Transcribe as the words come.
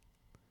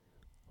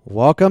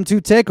Welcome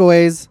to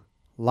Takeaways,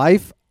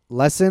 Life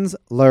Lessons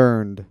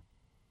Learned.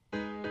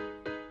 I'm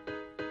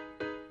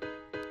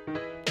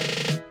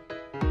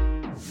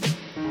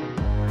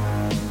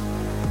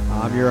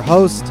your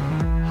host,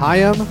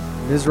 Hayam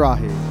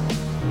Mizrahi,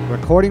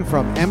 recording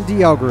from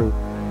MDL Group,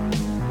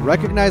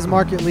 recognized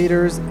market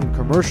leaders in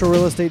commercial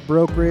real estate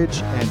brokerage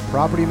and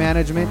property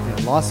management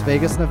in Las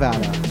Vegas,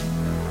 Nevada.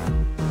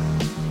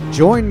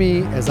 Join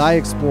me as I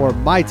explore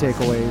my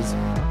takeaways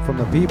from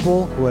the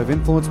people who have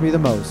influenced me the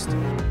most.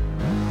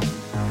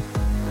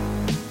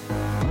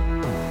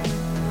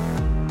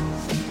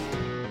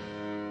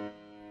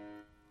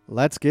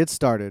 Let's get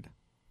started.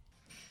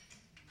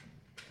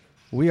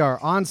 We are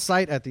on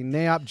site at the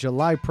NAIOP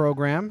July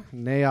program.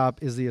 NAIOP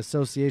is the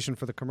Association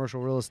for the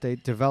Commercial Real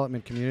Estate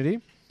Development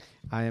Community.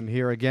 I am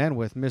here again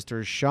with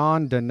Mr.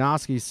 Sean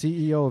Donosky,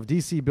 CEO of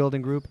DC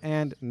Building Group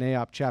and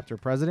NAIOP Chapter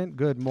President.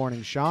 Good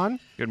morning, Sean.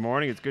 Good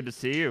morning. It's good to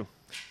see you.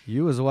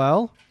 You as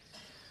well.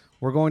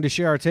 We're going to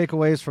share our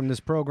takeaways from this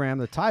program.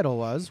 The title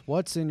was,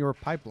 What's in Your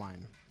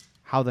Pipeline?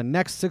 How the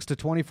next 6 to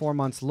 24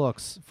 months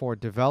looks for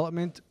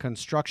development,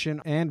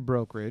 construction, and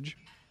brokerage.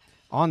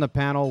 On the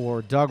panel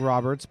were Doug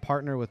Roberts,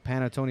 partner with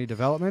Panattoni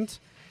Development,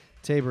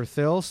 Tabor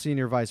Thill,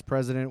 senior vice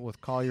president with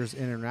Colliers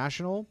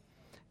International,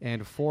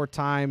 and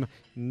four-time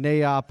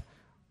NAIOP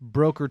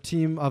Broker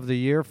Team of the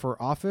Year for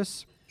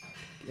Office,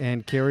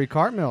 and Kerry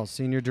Cartmill,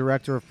 senior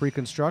director of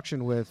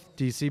pre-construction with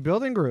DC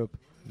Building Group.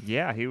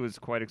 Yeah, he was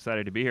quite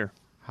excited to be here.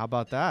 How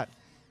about that?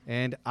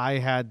 And I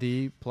had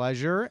the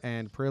pleasure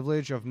and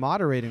privilege of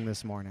moderating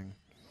this morning.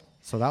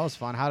 So that was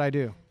fun. How'd I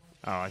do?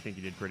 Oh, I think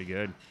you did pretty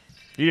good.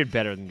 You did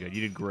better than good.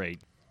 You did great.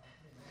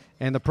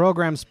 And the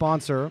program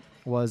sponsor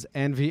was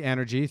NV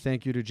Energy.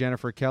 Thank you to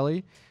Jennifer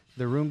Kelly.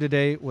 The room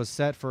today was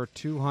set for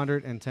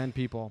 210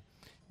 people.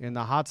 In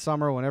the hot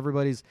summer when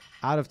everybody's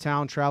out of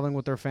town traveling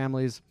with their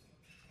families,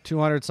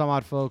 200 some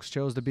odd folks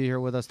chose to be here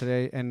with us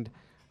today. And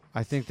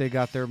I think they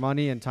got their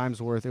money and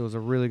time's worth. It was a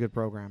really good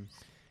program.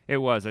 It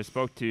was. I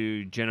spoke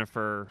to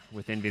Jennifer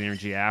with NV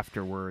Energy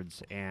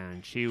afterwards,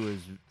 and she was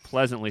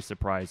pleasantly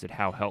surprised at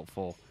how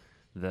helpful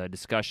the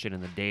discussion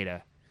and the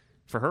data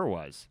for her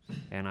was.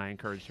 And I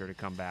encouraged her to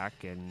come back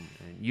and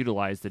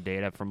utilize the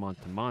data from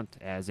month to month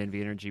as NV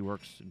Energy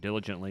works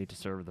diligently to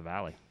serve the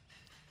Valley.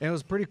 And it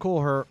was pretty cool,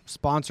 her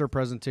sponsor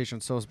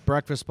presentation. So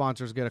breakfast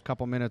sponsors get a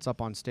couple minutes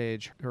up on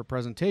stage. Her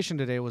presentation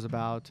today was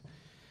about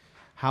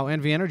how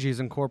NV Energy is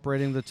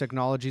incorporating the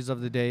technologies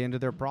of the day into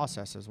their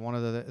processes. One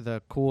of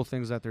the cool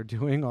things that they're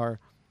doing are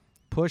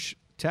push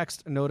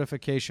text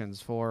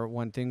notifications for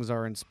when things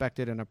are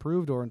inspected and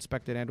approved or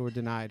inspected and or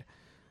denied.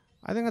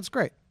 I think that's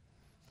great.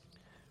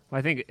 Well,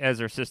 I think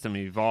as our system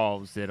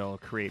evolves, it'll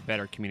create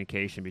better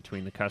communication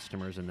between the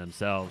customers and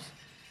themselves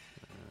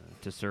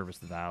to service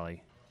the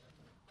Valley.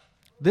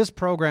 This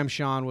program,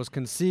 Sean, was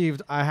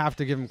conceived, I have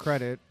to give him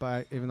credit,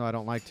 even though I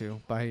don't like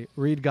to, by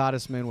Reed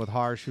Gottesman with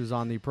Harsh, who's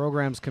on the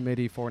programs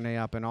committee for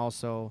NAIOP and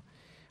also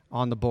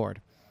on the board.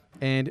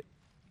 And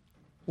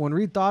when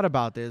Reed thought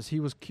about this, he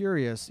was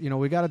curious. You know,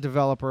 we got a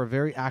developer, a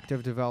very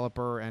active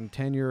developer and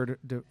tenured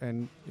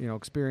and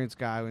experienced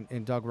guy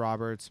in Doug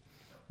Roberts.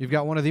 You've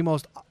got one of the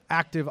most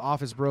active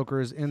office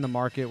brokers in the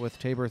market with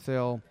Tabor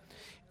Thill.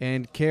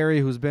 And Kerry,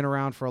 who's been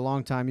around for a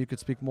long time. You could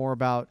speak more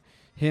about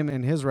him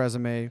and his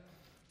resume,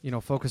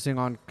 focusing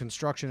on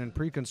construction and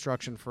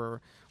pre-construction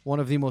for one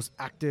of the most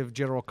active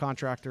general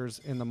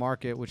contractors in the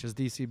market, which is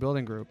DC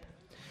Building Group.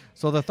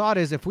 So the thought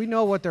is, if we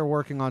know what they're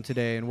working on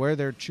today and where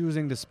they're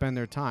choosing to spend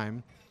their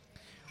time,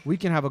 we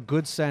can have a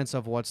good sense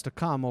of what's to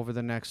come over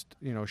the next,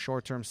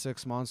 short-term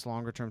 6 months,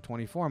 longer-term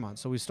 24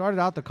 months. So we started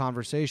out the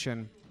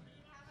conversation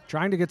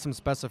trying to get some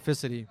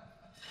specificity.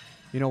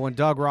 When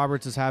Doug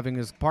Roberts is having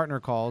his partner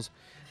calls,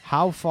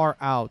 how far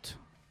out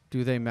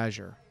do they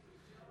measure?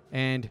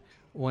 And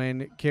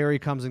when Kerry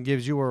comes and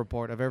gives you a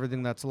report of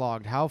everything that's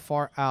logged, how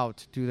far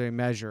out do they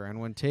measure? And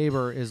when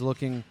Tabor is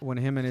looking, when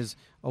him and his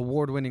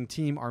award-winning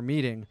team are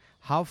meeting,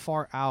 how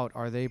far out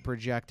are they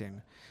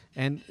projecting?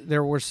 And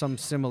there were some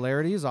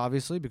similarities,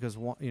 obviously, because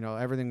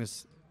everything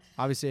is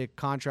obviously a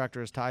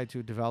contractor is tied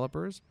to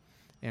developers,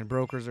 and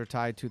brokers are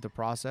tied to the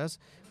process.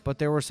 But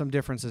there were some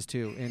differences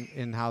too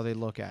in how they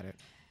look at it.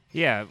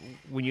 Yeah,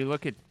 when you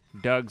look at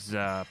Doug's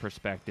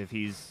perspective,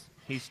 he's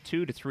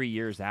 2 to 3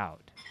 years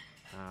out.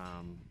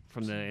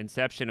 From the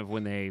inception of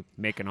when they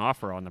make an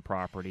offer on the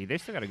property, they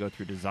still got to go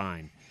through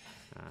design.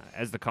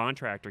 As the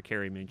contractor,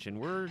 Kerry mentioned,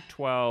 we're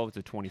 12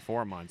 to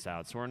 24 months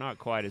out, so we're not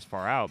quite as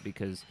far out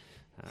because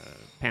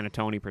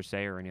Panattoni, per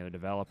se, or any other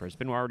developer has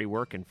been already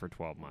working for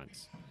 12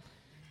 months.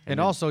 And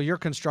also, your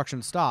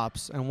construction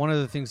stops, and one of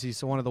the things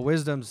one of the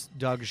wisdoms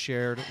Doug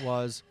shared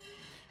was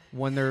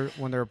when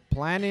they're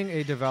planning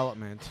a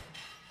development,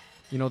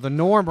 the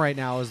norm right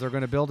now is they're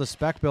going to build a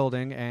spec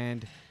building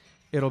and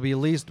it'll be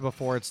leased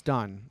before it's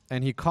done.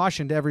 And he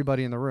cautioned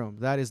everybody in the room,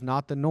 that is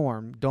not the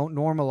norm. Don't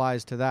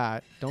normalize to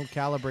that. Don't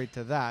calibrate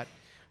to that.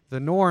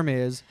 The norm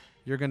is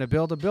you're going to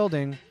build a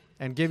building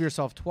and give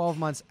yourself 12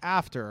 months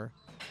after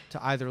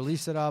to either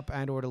lease it up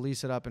and or to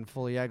lease it up and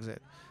fully exit.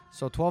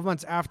 So 12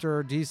 months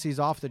after DC's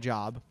off the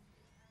job,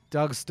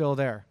 Doug's still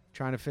there.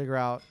 trying to figure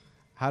out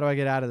how do I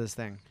get out of this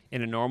thing.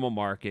 In a normal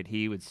market,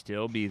 he would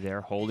still be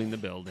there holding the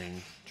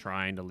building,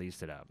 trying to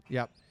lease it up.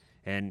 Yep.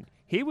 And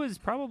he was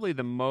probably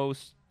the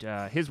most,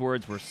 his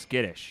words were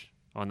skittish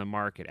on the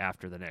market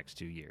after the next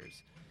 2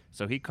 years.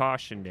 So he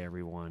cautioned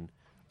everyone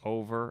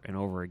over and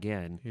over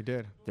again He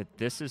did. that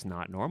this is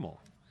not normal.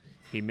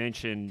 He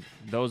mentioned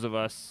those of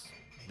us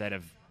that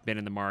have been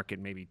in the market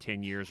maybe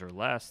 10 years or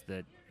less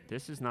that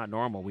this is not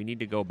normal. We need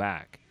to go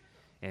back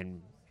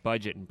and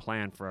budget and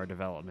plan for our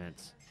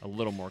developments a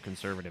little more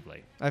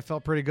conservatively. I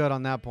felt pretty good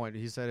on that point.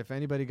 He said if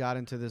anybody got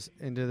into this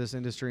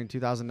industry in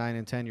 2009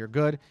 and 10, you're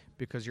good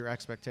because your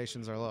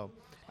expectations are low.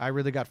 I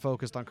really got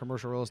focused on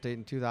commercial real estate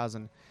in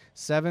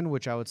 2007,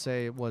 which I would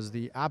say was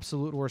the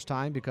absolute worst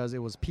time because it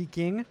was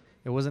peaking.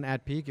 It wasn't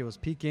at peak, it was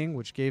peaking,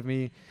 which gave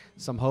me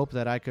some hope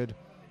that I could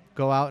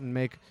go out and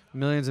make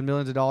millions and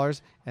millions of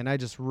dollars. And I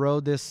just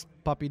rode this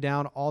puppy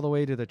down all the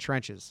way to the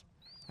trenches.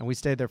 And we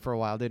stayed there for a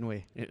while, didn't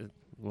we?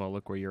 Well,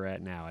 look where you're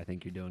at now. I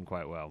think you're doing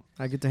quite well.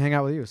 I get to hang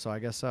out with you, so I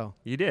guess so.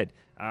 You did,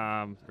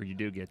 or you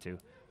do get to.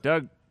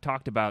 Doug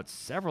talked about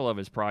several of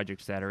his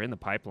projects that are in the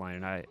pipeline,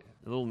 and a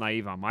little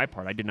naive on my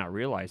part, I did not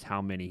realize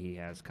how many he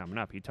has coming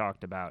up. He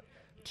talked about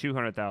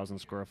 200,000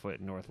 square foot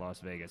in North Las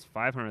Vegas,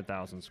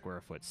 500,000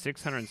 square foot,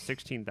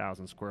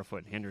 616,000 square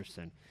foot in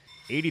Henderson,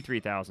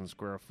 83,000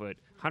 square foot,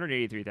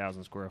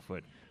 183,000 square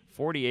foot,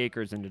 40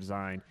 acres in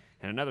design,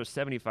 and another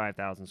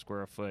 75,000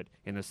 square foot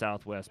in the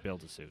Southwest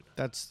build-to-suit.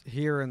 That's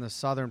here in the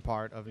southern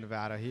part of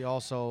Nevada. He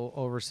also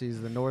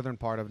oversees the northern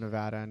part of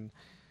Nevada, and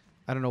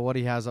I don't know what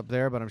he has up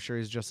there, but I'm sure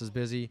he's just as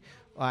busy.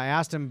 I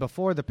asked him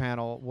before the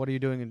panel, what are you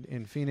doing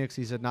in Phoenix?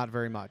 He said, not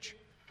very much.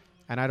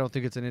 And I don't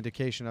think it's an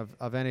indication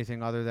of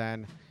anything other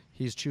than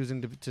he's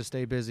choosing to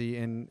stay busy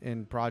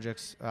in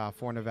projects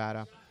for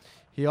Nevada.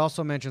 He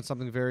also mentioned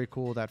something very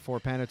cool that for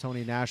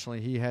Panattoni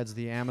nationally, he heads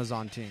the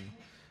Amazon team.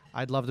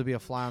 I'd love to be a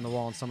fly on the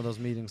wall in some of those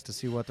meetings to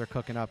see what they're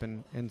cooking up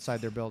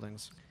inside their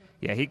buildings.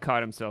 Yeah, he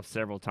caught himself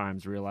several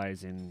times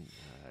realizing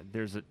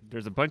there's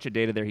a bunch of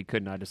data there he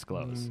could not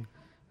disclose,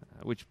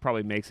 which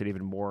probably makes it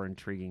even more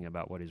intriguing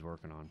about what he's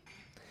working on.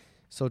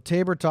 So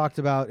Tabor talked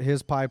about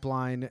his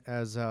pipeline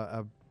as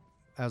a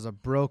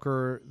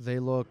broker. They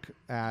look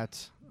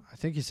at, I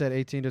think he said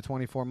 18 to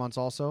 24 months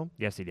also.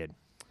 Yes, he did.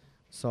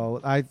 So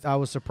I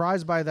was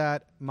surprised by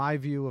that. My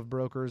view of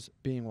brokers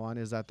being one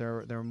is that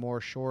they're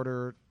more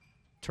shorter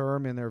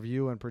term in their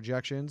view and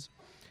projections.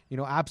 You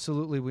know,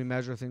 absolutely we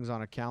measure things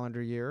on a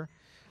calendar year,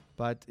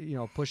 but you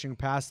know, pushing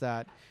past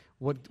that,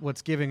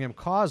 what's giving him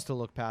cause to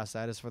look past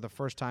that is for the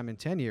first time in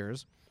 10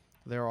 years,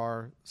 there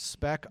are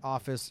spec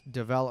office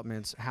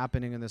developments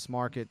happening in this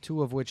market,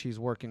 2 of which he's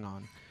working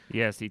on.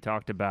 Yes, he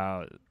talked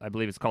about, I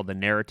believe it's called the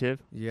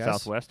Narrative, Yes.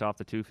 Southwest off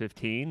the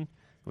 215,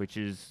 which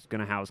is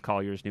going to house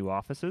Collier's new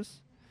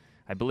offices.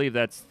 I believe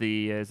that's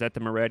is that the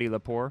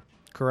Moretti-Lepore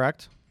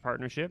Correct.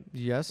 partnership?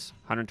 Yes.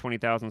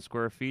 120,000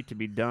 square feet to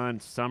be done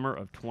summer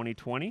of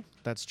 2020.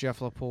 That's Jeff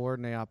Lepore,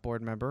 NAIOP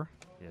board member.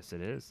 Yes,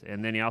 it is.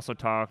 And then he also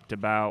talked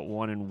about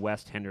one in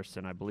West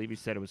Henderson. I believe he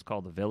said it was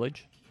called the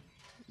Village.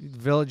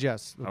 Village,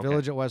 yes. The Okay.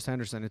 Village at West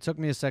Henderson. It took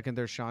me a second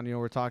there, Sean. You know,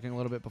 we're talking a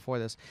little bit before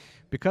this.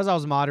 Because I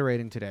was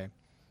moderating today,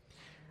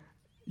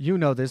 you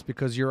know this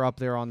because you're up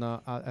there on the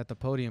at the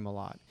podium a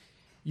lot.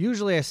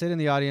 Usually I sit in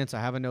the audience, I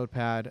have a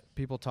notepad,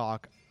 people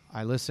talk,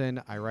 I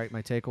listen, I write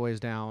my takeaways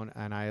down,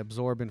 and I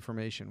absorb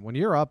information. When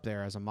you're up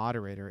there as a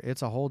moderator,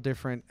 it's a whole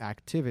different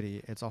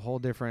activity. It's a whole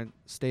different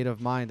state of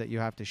mind that you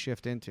have to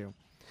shift into.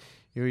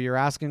 You're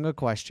asking a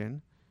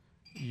question.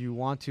 You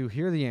want to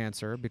hear the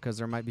answer because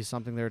there might be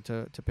something there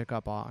to pick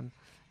up on.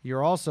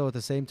 You're also at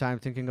the same time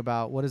thinking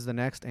about what is the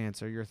next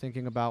answer. You're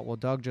thinking about, well,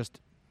 Doug just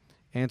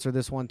answer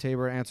this one,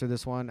 Tabor answer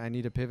this one. I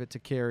need to pivot to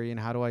Carrie, and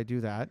how do I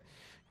do that?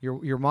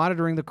 You're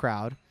monitoring the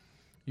crowd.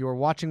 You're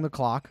watching the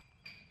clock.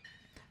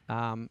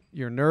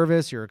 You're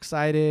nervous. You're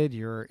excited.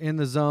 You're in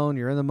the zone.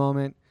 You're in the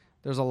moment.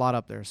 There's a lot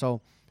up there.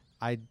 So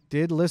I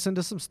did listen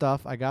to some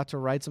stuff. I got to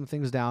write some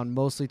things down,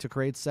 mostly to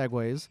create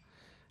segues.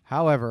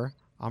 However,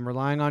 I'm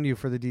relying on you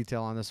for the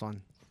detail on this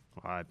one.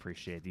 Well, I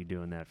appreciate you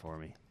doing that for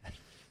me.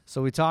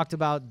 So we talked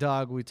about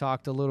Doug. We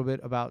talked a little bit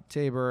about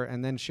Tabor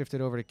and then shifted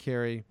over to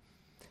Carrie.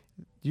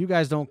 You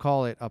guys don't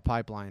call it a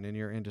pipeline in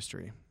your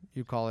industry.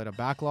 You call it a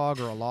backlog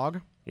or a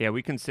log? Yeah,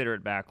 we consider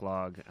it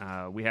backlog.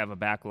 We have a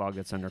backlog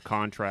that's under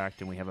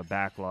contract, and we have a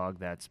backlog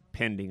that's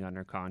pending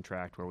under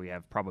contract where we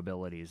have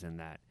probabilities in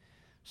that.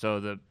 So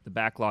the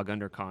backlog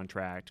under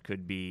contract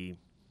could be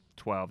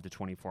 12 to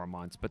 24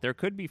 months, but there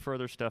could be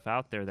further stuff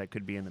out there that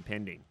could be in the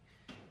pending.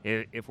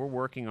 If we're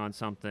working on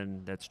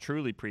something that's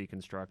truly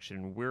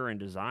pre-construction, we're in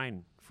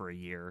design for a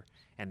year,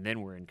 and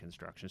then we're in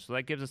construction. So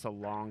that gives us a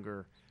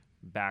longer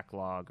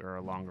backlog or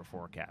a longer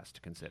forecast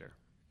to consider.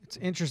 It's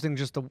interesting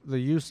just the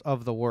use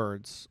of the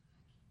words.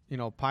 You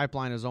know,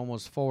 pipeline is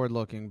almost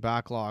forward-looking.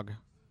 Backlog,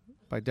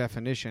 by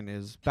definition,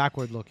 is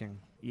backward-looking.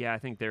 Yeah, I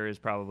think there is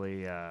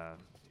probably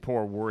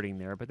poor wording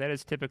there, but that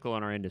is typical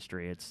in our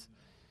industry.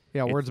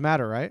 Words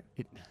matter, right?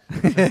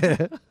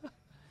 I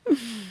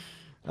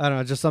don't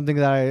know, just something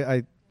that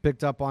I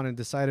picked up on and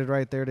decided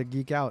right there to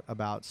geek out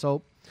about.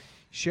 So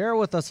Share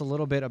with us a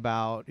little bit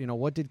about,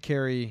 what did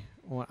Kerry,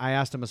 when I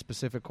asked him a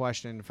specific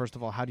question. First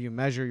of all, how do you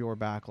measure your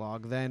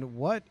backlog? Then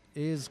what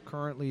is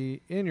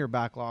currently in your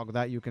backlog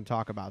that you can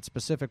talk about,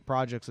 specific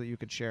projects that you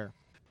could share?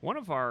 One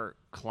of our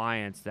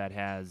clients that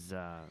has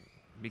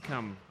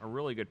become a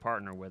really good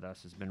partner with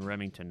us has been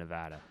Remington,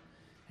 Nevada.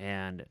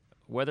 And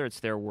whether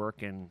it's their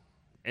work in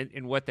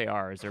what they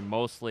are is they're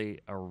mostly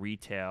a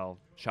retail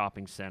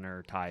shopping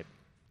center type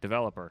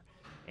developer.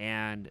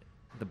 And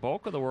the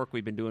bulk of the work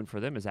we've been doing for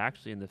them is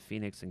actually in the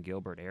Phoenix and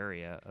Gilbert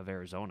area of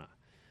Arizona.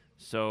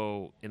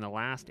 So in the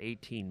last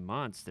 18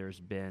 months, there's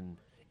been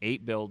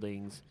 8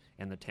 buildings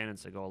and the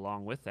tenants that go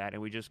along with that.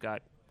 And we just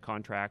got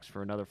contracts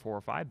for another 4 or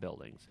 5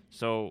 buildings.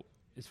 So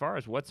as far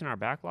as what's in our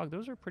backlog,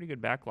 those are pretty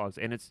good backlogs.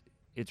 And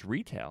it's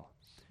retail.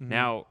 Mm-hmm.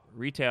 Now,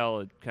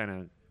 retail kind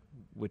of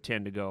would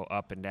tend to go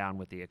up and down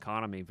with the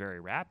economy very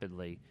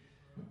rapidly,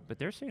 but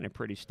they're seeing a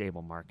pretty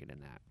stable market in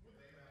that.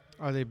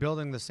 Are they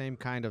building the same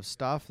kind of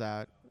stuff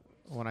that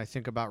when I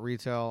think about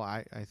retail,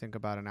 I think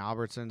about an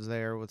Albertsons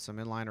there with some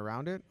inline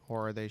around it?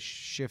 Or are they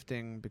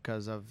shifting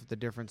because of the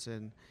difference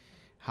in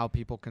how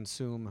people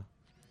consume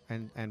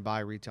and buy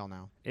retail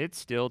now? It's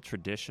still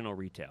traditional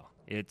retail.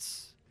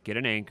 It's get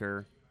an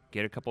anchor,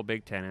 get a couple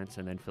big tenants,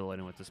 and then fill it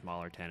in with the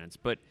smaller tenants.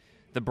 But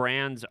the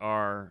brands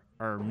are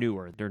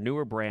newer. They're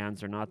newer brands.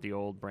 They're not the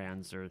old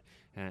brands,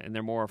 and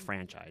they're more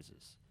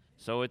franchises.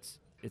 So it's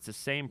the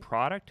same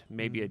product,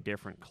 maybe a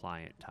different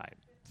client type.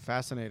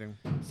 Fascinating.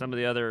 Some of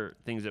the other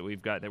things that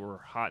we've got that we're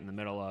hot in the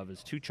middle of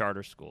is 2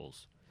 charter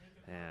schools.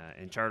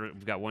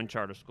 We've got one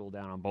charter school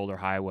down on Boulder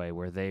Highway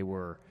where they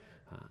were,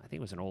 I think it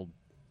was an old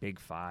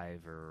Big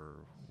Five, or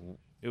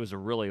it was a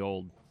really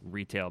old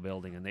retail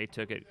building, and they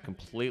took it,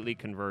 completely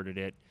converted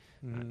it,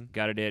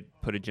 gutted it,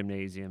 put a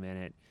gymnasium in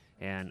it.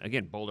 And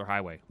again, Boulder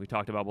Highway. We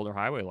talked about Boulder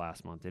Highway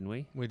last month, didn't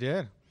we? We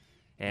did.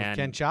 And with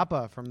Ken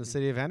Chapa from the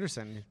city of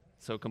Henderson.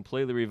 So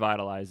completely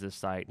revitalize this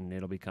site, and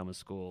it'll become a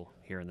school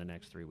here in the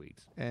next 3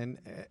 weeks. And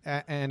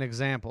an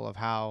example of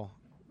how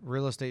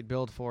real estate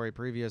built for a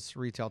previous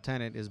retail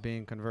tenant is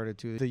being converted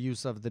to the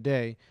use of the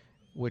day,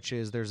 which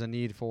is there's a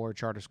need for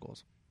charter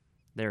schools.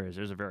 There's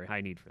a very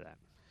high need for that.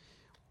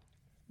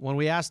 When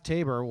we asked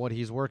Tabor what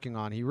he's working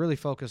on, he really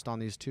focused on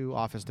these 2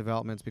 office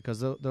developments because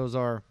those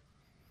are,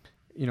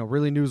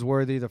 really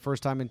newsworthy. The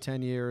first time in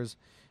 10 years,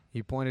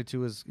 he pointed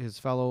to his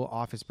fellow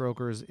office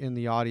brokers in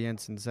the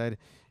audience and said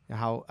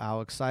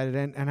how excited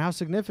and how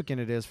significant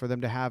it is for them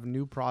to have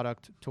new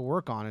product to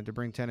work on and to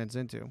bring tenants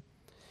into.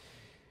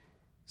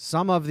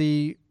 Some of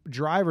the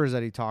drivers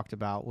that he talked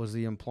about was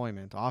the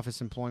employment. Office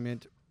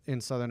employment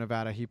in Southern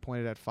Nevada, he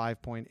pointed at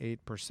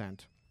 5.8%.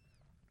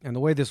 And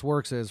the way this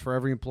works is for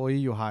every employee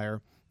you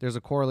hire, there's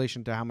a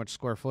correlation to how much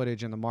square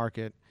footage in the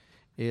market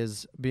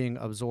is being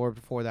absorbed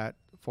for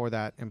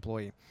that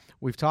employee.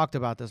 We've talked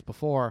about this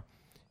before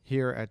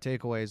here at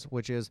Takeaways,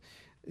 which is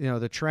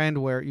the trend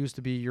where it used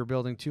to be you're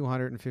building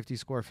 250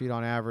 square feet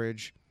on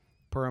average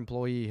per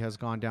employee has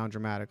gone down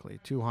dramatically.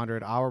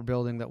 200. Our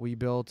building that we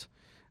built,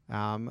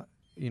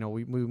 we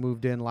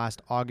moved in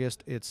last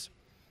August. It's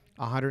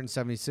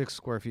 176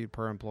 square feet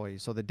per employee.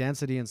 So the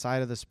density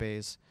inside of the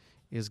space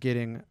is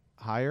getting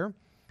higher.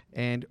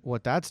 And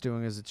what that's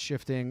doing is it's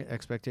shifting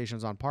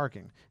expectations on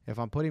parking. If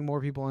I'm putting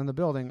more people in the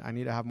building, I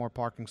need to have more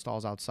parking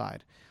stalls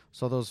outside.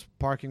 So those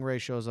parking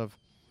ratios of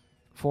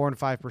 4 and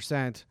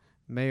 5%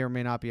 may or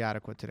may not be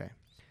adequate today.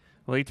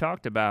 Well, he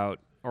talked about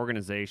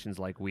organizations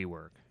like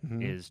WeWork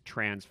is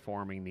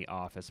transforming the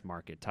office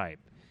market type.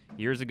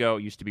 Years ago,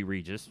 it used to be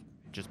Regus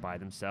just by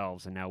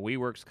themselves, and now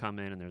WeWork's come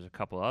in, and there's a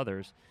couple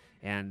others,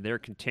 and they're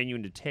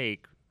continuing to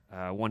take.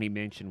 One he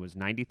mentioned was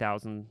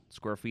 90,000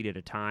 square feet at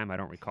a time. I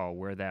don't recall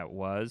where that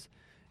was,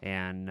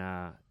 and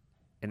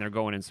they're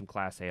going in some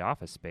Class A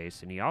office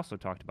space. And he also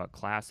talked about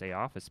Class A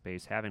office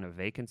space having a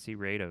vacancy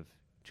rate of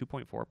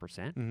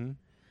 2.4%,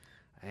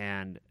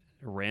 and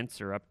rents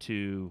are up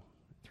to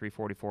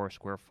 $344 a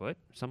square foot,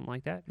 something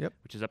like that. Yep.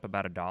 Which is up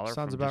about $1 Sounds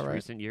from about just right.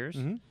 recent years.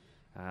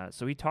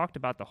 So he talked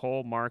about the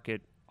whole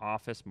market,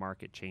 office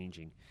market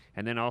changing,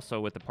 and then also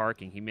with the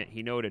parking,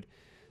 he noted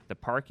the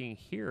parking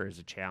here is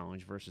a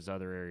challenge versus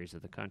other areas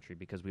of the country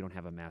because we don't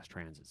have a mass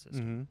transit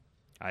system.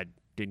 I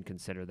didn't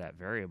consider that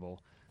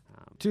variable.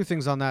 2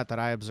 things on that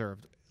I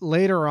observed.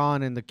 Later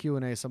on in the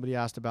Q&A, somebody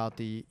asked about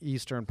the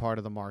eastern part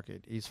of the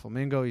market, East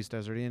Flamingo, East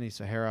Desert Inn, East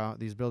Sahara,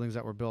 these buildings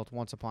that were built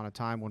once upon a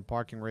time when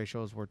parking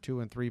ratios were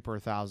 2 and 3 per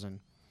thousand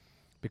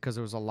because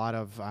there was a lot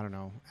of,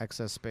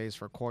 excess space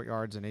for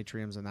courtyards and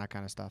atriums and that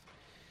kind of stuff.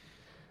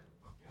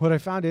 What I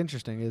found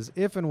interesting is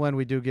if and when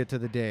we do get to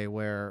the day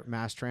where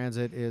mass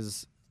transit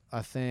is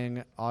a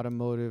thing,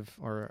 automotive,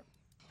 or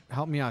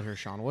help me out here,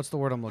 Sean. What's the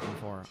word I'm looking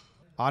for?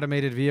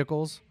 Automated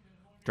vehicles?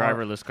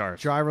 Driverless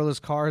cars.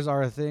 Driverless cars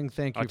are a thing.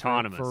 Thank you.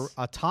 Autonomous.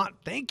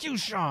 Thank you,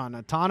 Sean.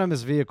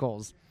 Autonomous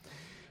vehicles.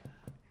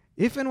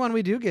 If and when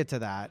we do get to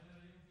that,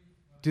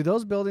 do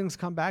those buildings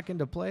come back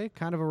into play?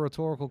 Kind of a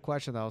rhetorical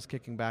question that I was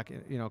kicking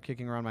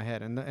around my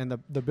head. And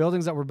the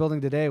buildings that we're building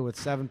today with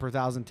 7 per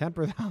thousand, 10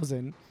 per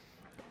thousand,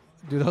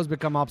 do those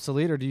become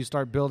obsolete, or do you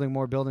start building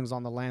more buildings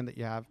on the land that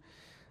you have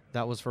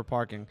That was for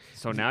parking.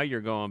 So now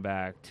you're going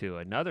back to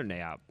another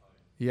NAIOP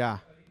Yeah.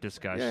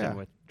 discussion Yeah.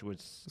 with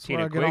That's Tina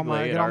where I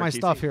Quigley get at all my RTC.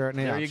 stuff here at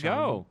NAIOP. There you Sean.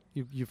 go.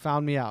 You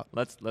found me out.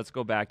 Let's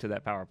go back to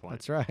that PowerPoint.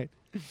 That's right.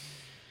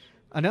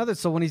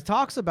 So when he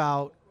talks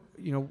about,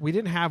 we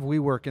didn't have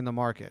WeWork in the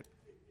market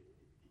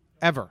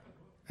ever,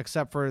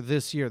 except for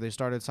this year. They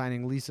started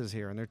signing leases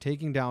here, and they're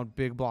taking down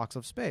big blocks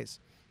of space.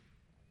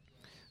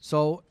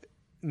 So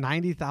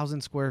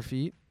 90,000 square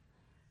feet,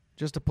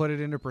 just to put it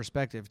into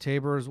perspective,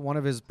 Tabor's, one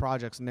of his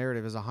projects,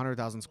 Narrative, is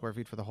 100,000 square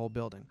feet for the whole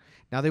building.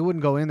 Now, they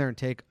wouldn't go in there and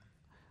take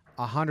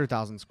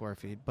 100,000 square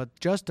feet, but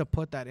just to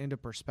put that into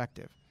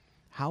perspective,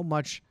 how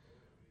much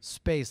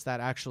space that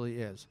actually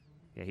is.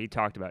 Yeah, he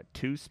talked about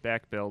 2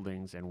 spec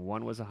buildings, and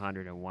one was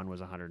 100 and one was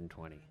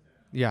 120.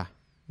 Yeah.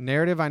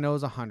 Narrative, I know,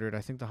 is 100.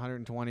 I think the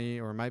 120,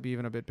 or it might be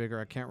even a bit bigger.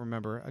 I can't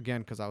remember,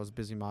 again, because I was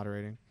busy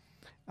moderating,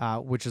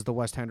 which is the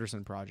West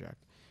Henderson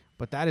project.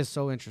 But that is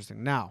so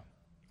interesting. Now,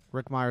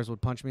 Rick Myers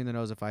would punch me in the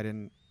nose if I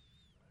didn't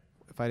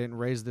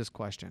raise this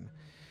question.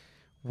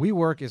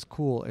 WeWork is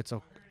cool. It's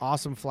an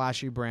awesome,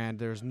 flashy brand.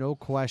 There's no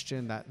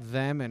question that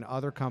them and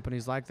other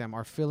companies like them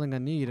are filling a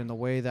need in the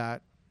way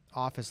that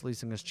office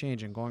leasing is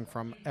changing, going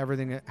from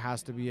everything that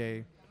has to be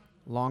a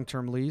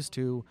long-term lease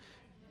to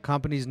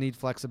companies need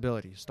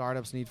flexibility.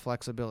 Startups need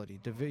flexibility.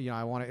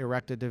 I want to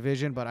erect a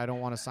division, but I don't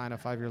want to sign a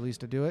 5-year lease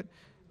to do it.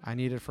 I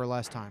need it for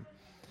less time.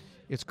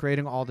 It's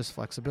creating all this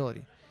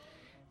flexibility.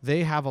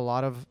 They have a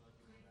lot of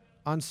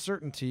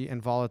uncertainty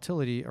and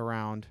volatility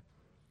around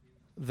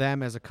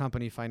them as a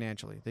company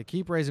financially. They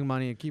keep raising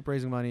money and keep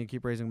raising money and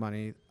keep raising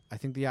money. I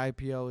think the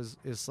IPO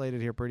is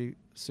slated here pretty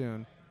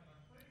soon.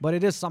 But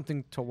it is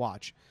something to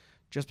watch.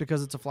 Just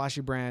because it's a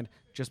flashy brand,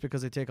 just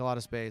because they take a lot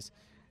of space,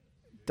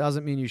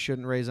 doesn't mean you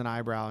shouldn't raise an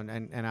eyebrow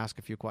and ask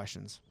a few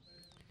questions.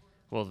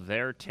 Well,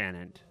 their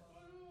tenant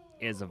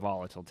is a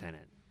volatile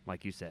tenant,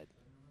 like you said.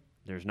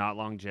 There's not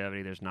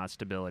longevity, there's not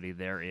stability.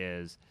 There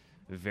is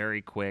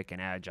very quick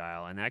and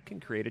agile, and that can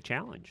create a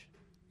challenge.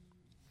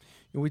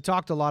 We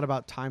talked a lot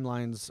about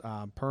timelines,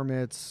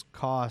 permits,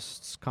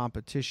 costs,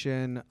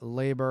 competition,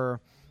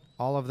 labor.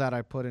 All of that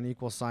I put an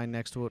equal sign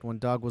next to it when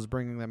Doug was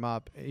bringing them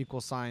up.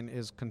 Equal sign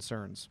is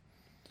concerns.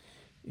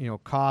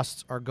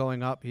 Costs are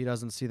going up. He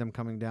doesn't see them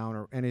coming down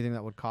or anything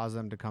that would cause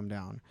them to come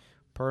down.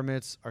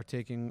 Permits are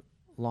taking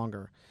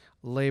longer.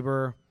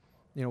 Labor,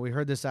 we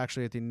heard this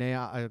actually at the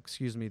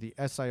the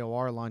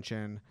SIOR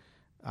luncheon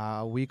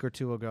a week or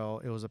two ago.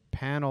 It was a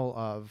panel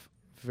of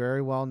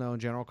very well-known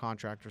general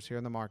contractors here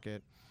in the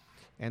market,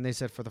 and they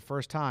said for the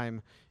first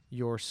time,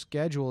 your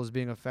schedule is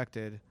being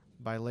affected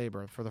by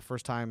labor for the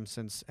first time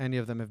since any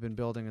of them have been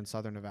building in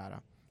Southern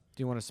Nevada.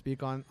 Do you want to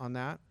speak on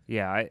that?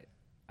 Yeah,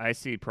 I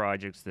see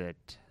projects that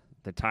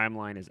the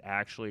timeline is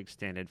actually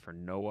extended for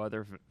no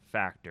other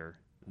factor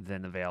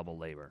than available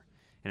labor.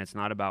 And it's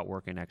not about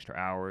working extra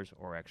hours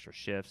or extra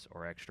shifts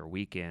or extra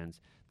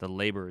weekends. The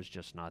labor is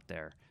just not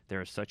there.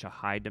 There is such a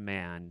high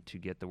demand to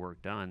get the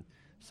work done.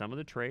 Some of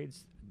the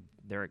trades,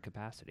 they're at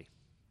capacity.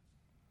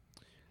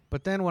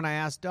 But then when I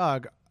asked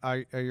Doug,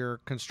 are your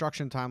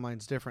construction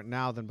timelines different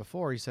now than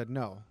before? He said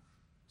no.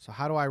 So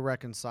how do I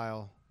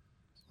reconcile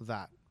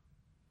that?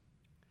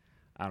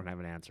 I don't have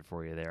an answer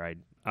for you there.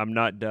 I'm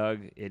not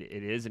Doug. It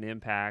is an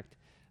impact.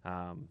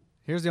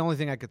 Here's the only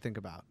thing I could think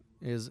about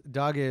is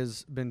Doug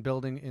has been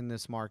building in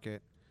this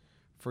market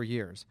for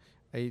years.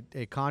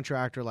 A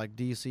contractor like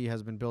DC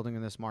has been building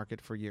in this market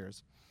for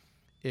years.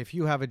 If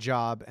you have a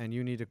job and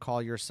you need to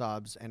call your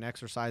subs and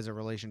exercise a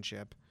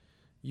relationship,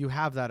 you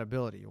have that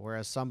ability,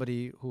 whereas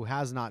somebody who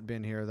has not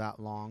been here that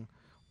long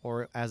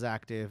or as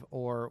active,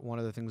 or one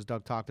of the things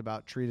Doug talked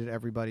about, treated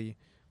everybody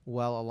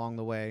well along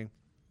the way,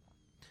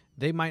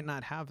 they might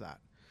not have that.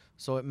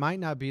 So it might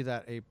not be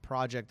that a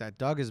project that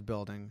Doug is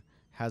building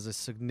has a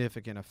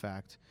significant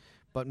effect,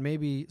 but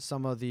maybe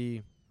some of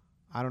the,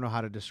 I don't know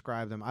how to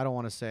describe them. I don't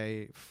want to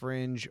say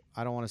fringe.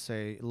 I don't want to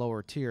say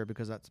lower tier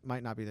because that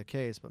might not be the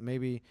case, but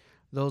maybe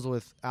those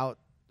without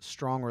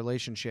strong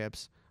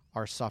relationships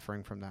are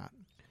suffering from that.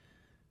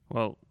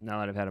 Well,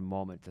 now that I've had a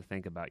moment to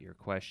think about your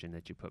question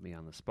that you put me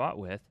on the spot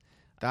with.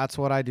 That's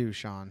what I do,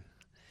 Sean.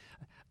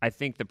 I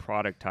think the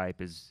product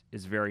type is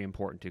very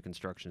important to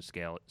construction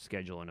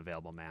schedule and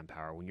available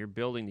manpower. When you're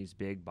building these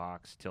big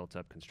box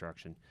tilt-up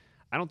construction,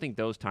 I don't think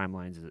those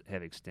timelines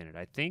have extended.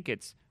 I think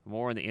it's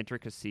more in the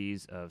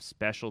intricacies of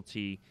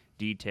specialty,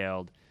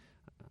 detailed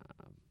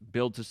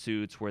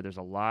build-to-suits where there's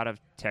a lot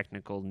of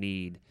technical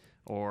need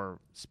or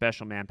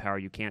special manpower.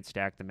 You can't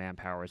stack the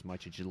manpower as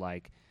much as you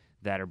like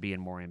that are being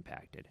more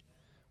impacted.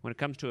 When it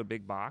comes to a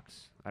big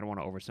box, I don't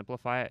want to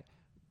oversimplify it,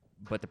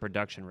 but the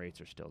production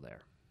rates are still there.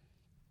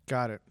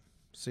 Got it.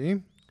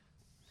 See?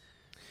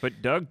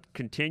 But Doug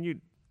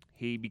continued.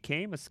 He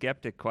became a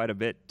skeptic quite a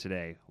bit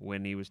today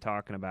when he was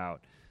talking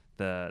about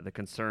the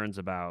concerns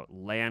about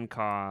land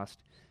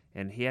cost,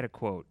 and he had a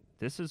quote,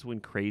 "This is when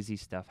crazy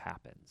stuff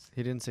happens."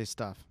 He didn't say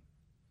stuff.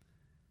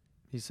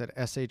 He said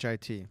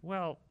SHIT.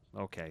 Well,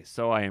 okay,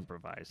 so I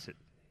improvised it.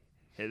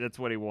 That's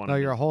what he wanted. No,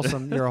 you're a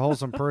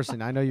wholesome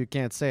person. I know you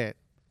can't say it.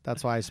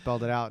 That's why I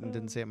spelled it out and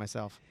didn't say it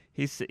myself.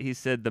 He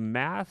said the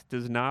math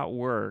does not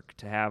work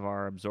to have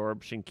our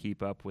absorption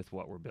keep up with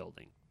what we're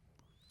building.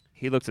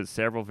 He looks at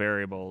several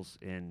variables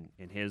in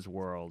his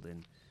world,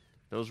 and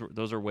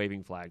those are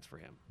waving flags for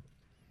him.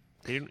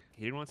 He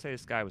didn't want to say the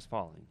sky was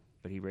falling,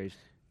 but he raised.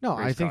 No,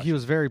 raised I think he caution.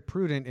 was very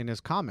prudent in his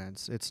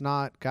comments. It's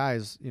not,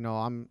 guys,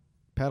 I'm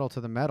pedal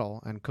to the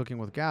metal and cooking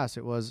with gas.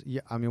 It was,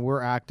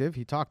 we're active.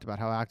 He talked about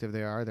how active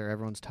they are.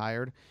 Everyone's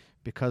tired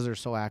because they're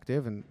so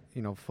active, and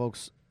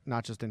folks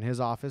not just in his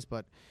office,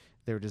 but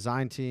their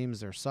design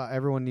teams.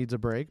 Everyone needs a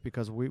break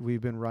because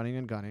we've been running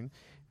and gunning.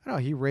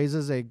 He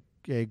raises a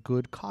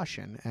good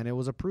caution, and it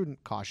was a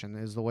prudent caution,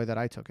 is the way that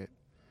I took it.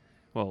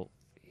 Well,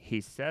 he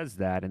says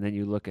that, and then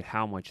you look at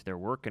how much they're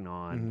working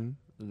on.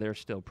 They're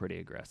still pretty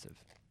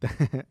aggressive.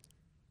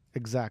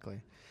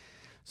 Exactly.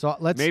 So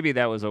maybe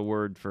that was a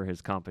word for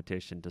his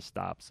competition to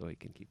stop so he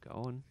can keep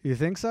going. You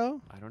think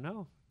so? I don't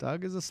know.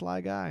 Doug is a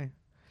sly guy.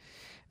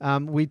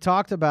 We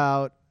talked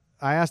about,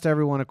 I asked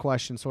everyone a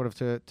question sort of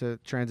to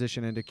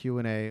transition into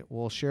Q&A.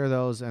 We'll share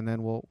those, and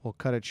then we'll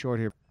cut it short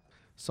here.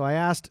 So I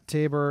asked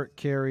Tabor,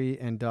 Carrie,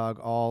 and Doug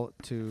all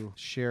to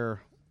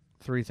share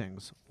 3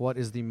 things. What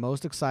is the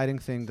most exciting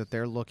thing that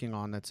they're looking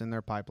on that's in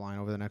their pipeline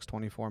over the next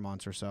 24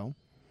 months or so?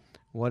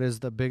 What is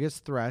the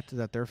biggest threat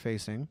that they're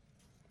facing?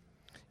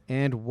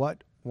 And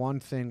what one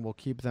thing will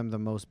keep them the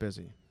most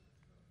busy?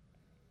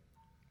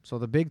 So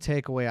the big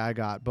takeaway I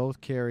got,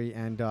 both Carrie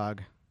and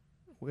Doug,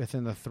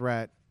 within the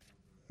threat,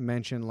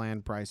 mentioned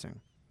land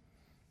pricing.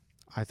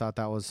 I thought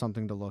that was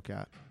something to look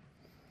at.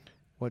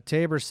 What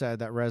Tabor said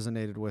that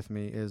resonated with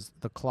me is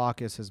the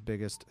clock is his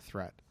biggest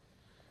threat,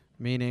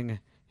 meaning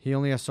he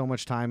only has so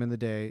much time in the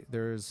day.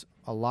 There's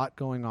a lot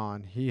going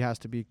on. He has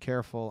to be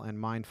careful and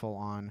mindful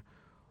on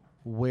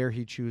where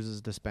he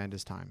chooses to spend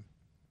his time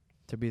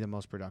to be the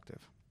most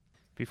productive.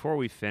 Before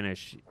we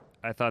finish,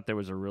 I thought there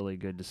was a really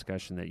good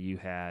discussion that you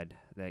had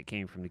that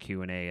came from the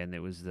Q&A, and it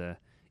was the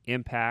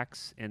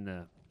impacts in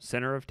the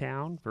center of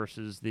town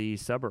versus the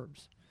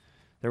suburbs.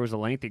 There was a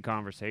lengthy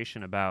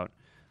conversation about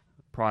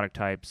product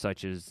types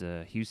such as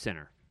the Hughes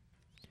Center,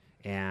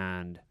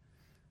 and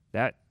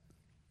that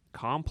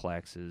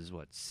complex is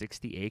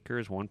 60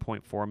 acres,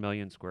 1.4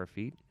 million square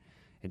feet.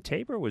 And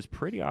Tabor was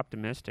pretty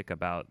optimistic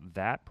about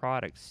that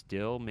product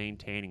still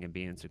maintaining and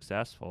being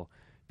successful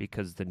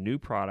because the new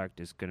product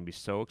is going to be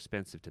so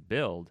expensive to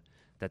build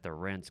that the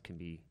rents can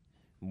be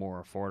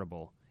more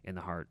affordable in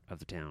the heart of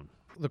the town.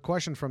 The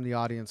question from the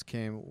audience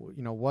came,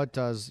 what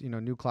does,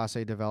 new Class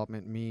A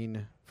development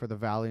mean for the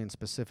Valley, and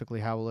specifically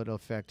how will it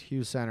affect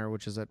Hughes Center,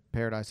 which is at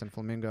Paradise and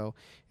Flamingo,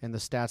 and the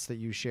stats that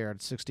you shared,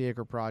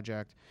 60-acre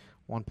project,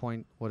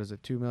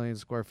 2 million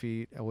square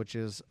feet, which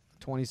is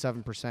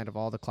 27% of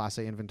all the Class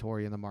A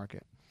inventory in the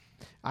market.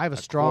 I have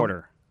a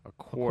quarter of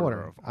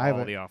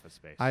all the office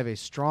space. I have a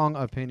strong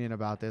opinion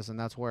about this, and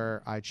that's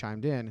where I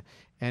chimed in,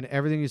 and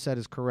everything you said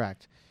is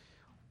correct.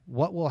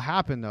 What will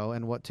happen, though,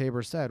 and what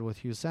Tabor said with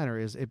Hughes Center,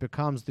 is it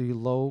becomes the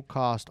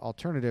low-cost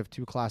alternative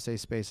to Class A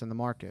space in the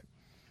market.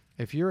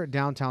 If you're at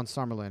downtown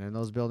Summerlin in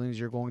those buildings,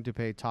 you're going to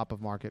pay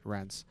top-of-market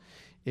rents.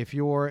 If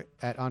you're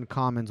at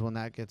Uncommons when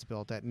that gets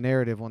built, at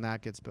Narrative when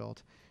that gets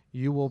built,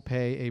 you will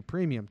pay a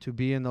premium to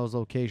be in those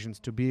locations,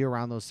 to be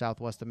around those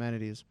Southwest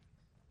amenities,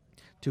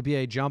 to be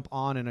a jump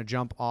on and a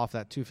jump off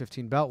that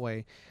 215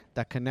 Beltway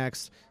that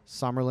connects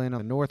Summerlin on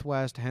the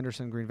northwest,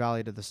 Henderson, Green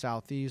Valley to the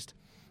southeast.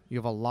 You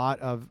have a lot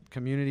of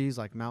communities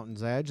like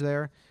Mountain's Edge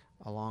there,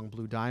 along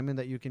Blue Diamond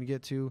that you can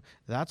get to.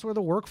 That's where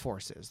the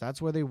workforce is.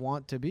 That's where they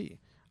want to be.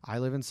 I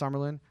live in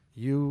Summerlin.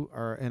 You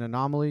are an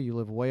anomaly. You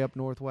live way up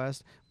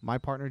northwest. My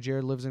partner,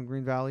 Jared, lives in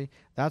Green Valley.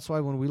 That's why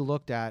when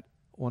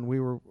we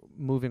were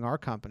moving our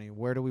company,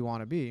 where do we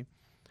want to be?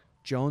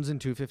 Jones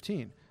and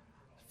 215.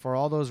 For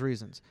all those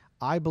reasons,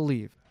 I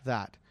believe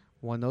that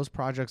when those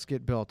projects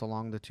get built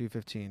along the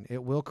 215,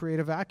 it will create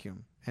a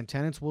vacuum, and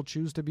tenants will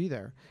choose to be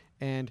there.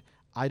 And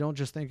I don't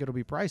just think it'll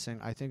be pricing.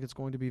 I think it's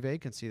going to be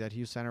vacancy that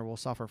Hughes Center will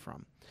suffer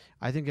from.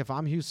 I think if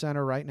I'm Hughes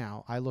Center right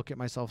now, I look at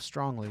myself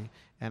strongly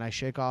and I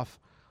shake off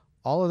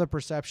all of the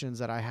perceptions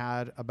that I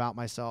had about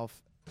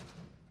myself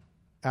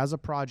as a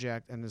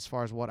project and as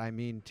far as what I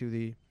mean to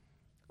the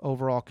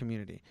overall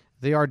community.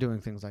 They are doing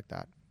things like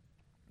that.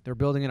 They're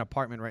building an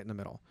apartment right in the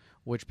middle,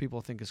 which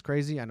people think is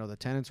crazy. I know the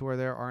tenants who are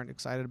there aren't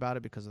excited about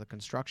it because of the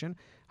construction.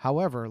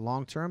 However,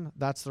 long term,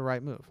 that's the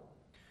right move.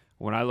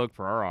 When I looked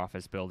for our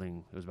office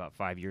building, it was about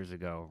 5 years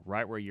ago,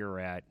 right where you're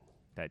at,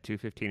 that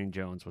 215 in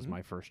Jones was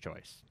my first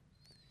choice.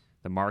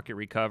 The market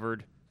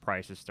recovered,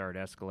 prices started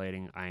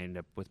escalating. I ended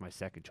up with my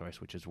second choice,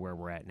 which is where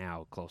we're at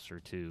now, closer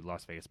to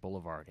Las Vegas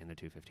Boulevard in the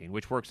 215,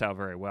 which works out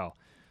very well.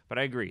 But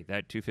I agree,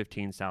 that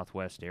 215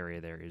 Southwest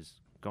area there is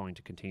going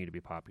to continue to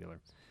be popular.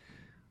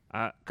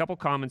 A couple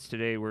comments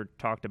today were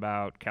talked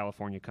about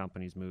California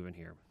companies moving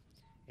here.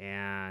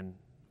 And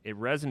it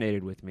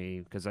resonated with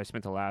me because I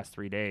spent the last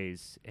 3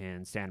 days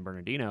in San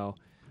Bernardino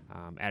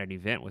at an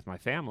event with my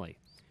family.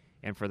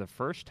 And for the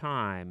first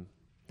time,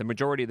 the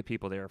majority of the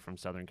people there are from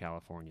Southern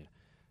California.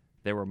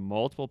 There were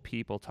multiple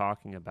people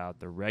talking about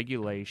the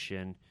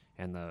regulation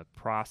and the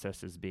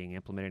process is being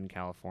implemented in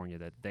California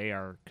that they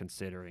are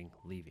considering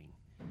leaving.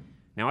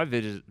 Now, I've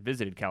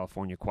visited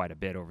California quite a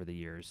bit over the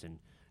years, and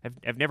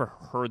I've never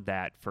heard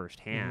that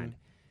firsthand.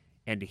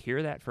 And to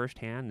hear that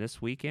firsthand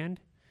this weekend,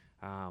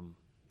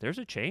 there's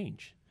a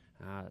change.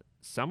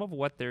 Some of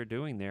what they're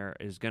doing there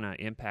is going to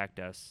impact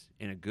us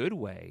in a good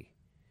way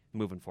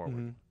moving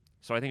forward.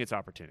 So I think it's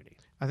opportunity.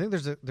 I think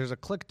there's a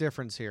click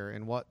difference here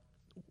in what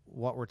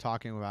we're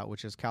talking about,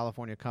 which is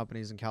California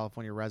companies and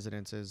California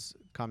residences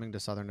coming to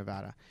Southern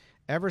Nevada.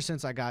 Ever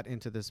since I got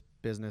into this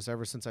business,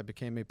 ever since I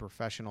became a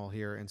professional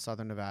here in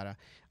Southern Nevada,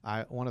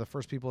 one of the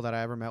first people that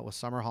I ever met was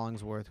Summer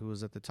Hollingsworth, who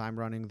was at the time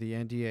running the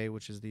NDA,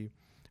 which is the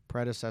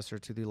predecessor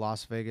to the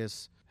Las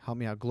Vegas,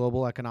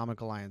 Global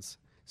Economic Alliance.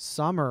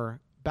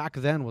 Summer back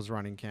then was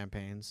running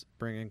campaigns,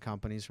 bringing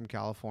companies from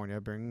California,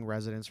 bringing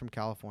residents from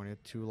California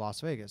to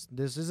Las Vegas.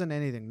 This isn't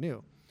anything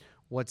new.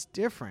 What's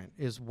different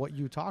is what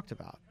you talked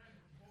about.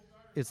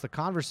 It's the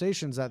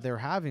conversations that they're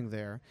having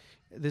there.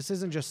 This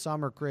isn't just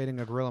Summer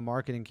creating a guerrilla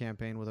marketing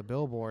campaign with a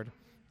billboard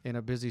in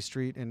a busy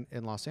street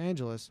in Los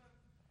Angeles.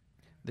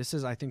 This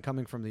is, I think,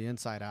 coming from the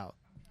inside out.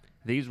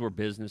 These were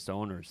business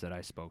owners that I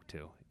spoke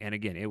to. And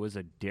again, it was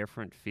a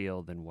different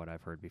feel than what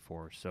I've heard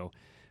before. So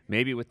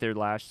maybe with their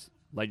last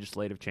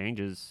legislative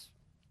changes,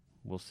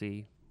 we'll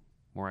see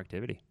more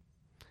activity.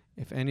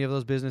 If any of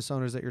those business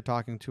owners that you're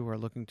talking to are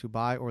looking to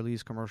buy or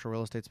lease commercial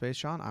real estate space,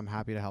 Sean, I'm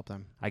happy to help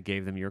them. I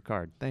gave them your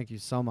card. Thank you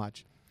so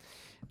much.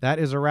 That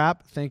is a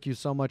wrap. Thank you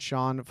so much,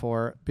 Sean,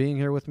 for being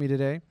here with me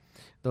today.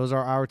 Those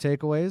are our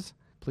takeaways.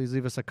 Please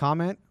leave us a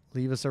comment,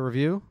 leave us a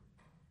review.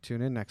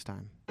 Tune in next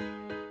time.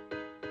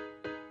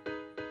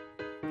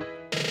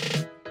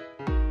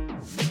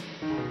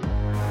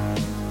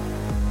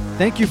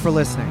 Thank you for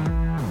listening.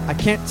 I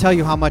can't tell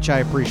you how much I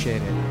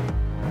appreciate it.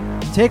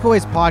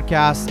 Takeaways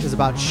Podcast is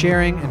about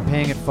sharing and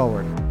paying it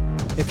forward.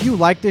 If you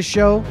like this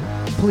show,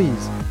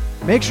 please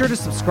make sure to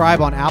subscribe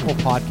on Apple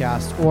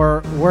Podcasts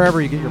or wherever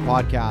you get your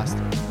podcast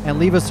and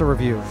leave us a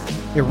review.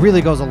 It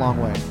really goes a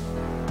long way.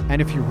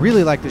 And if you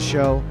really like the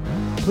show,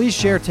 please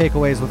share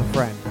Takeaways with a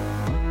friend.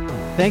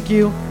 Thank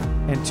you,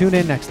 and tune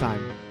in next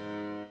time.